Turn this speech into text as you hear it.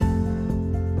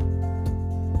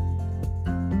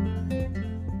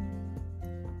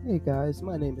Hey guys,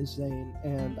 my name is Zane,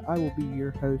 and I will be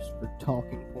your host for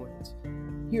Talking Points.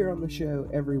 Here on the show,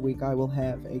 every week I will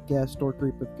have a guest or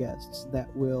group of guests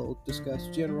that will discuss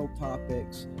general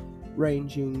topics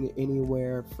ranging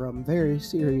anywhere from very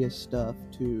serious stuff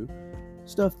to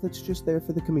stuff that's just there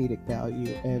for the comedic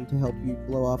value and to help you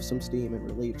blow off some steam and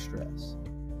relieve stress.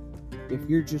 If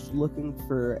you're just looking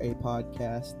for a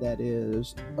podcast that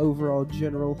is overall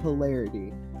general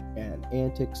hilarity and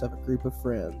antics of a group of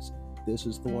friends, this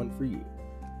is the one for you.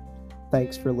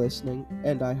 Thanks for listening,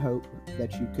 and I hope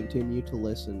that you continue to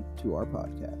listen to our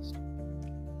podcast.